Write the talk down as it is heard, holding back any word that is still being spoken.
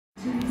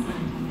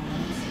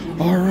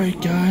Alright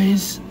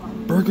guys,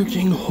 Burger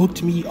King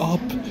hooked me up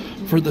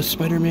for the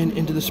Spider-Man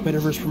Into the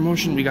Spider-Verse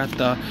promotion. We got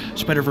the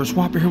Spider-Verse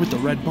Whopper here with the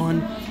red bun.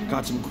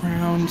 Got some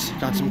crowns,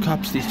 got some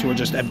cups. These two are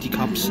just empty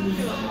cups.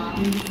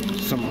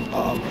 Some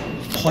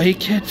play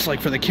kits, like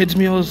for the kids'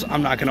 meals.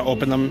 I'm not gonna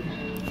open them.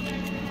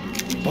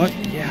 But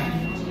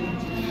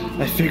yeah,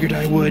 I figured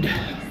I would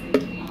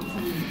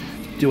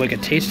do like a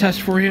taste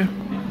test for you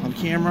on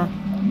camera.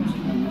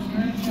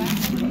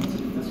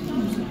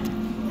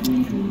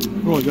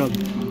 Really good.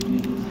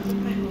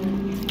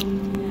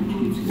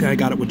 Yeah, I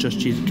got it with just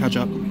cheese and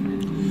ketchup.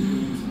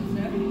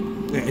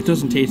 Yeah, it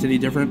doesn't taste any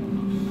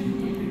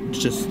different. It's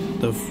just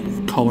the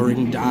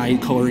coloring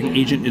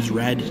agent is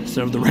red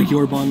instead of the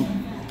regular bun.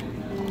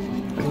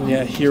 And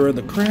yeah, here are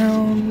the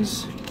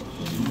crowns.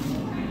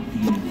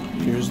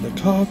 Here's the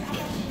cup.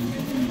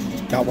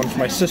 Got one for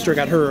my sister.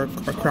 Got her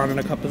a crown and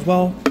a cup as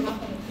well.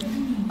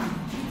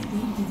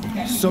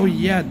 So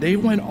yeah, they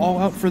went all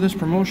out for this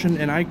promotion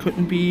and I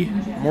couldn't be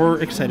more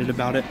excited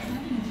about it.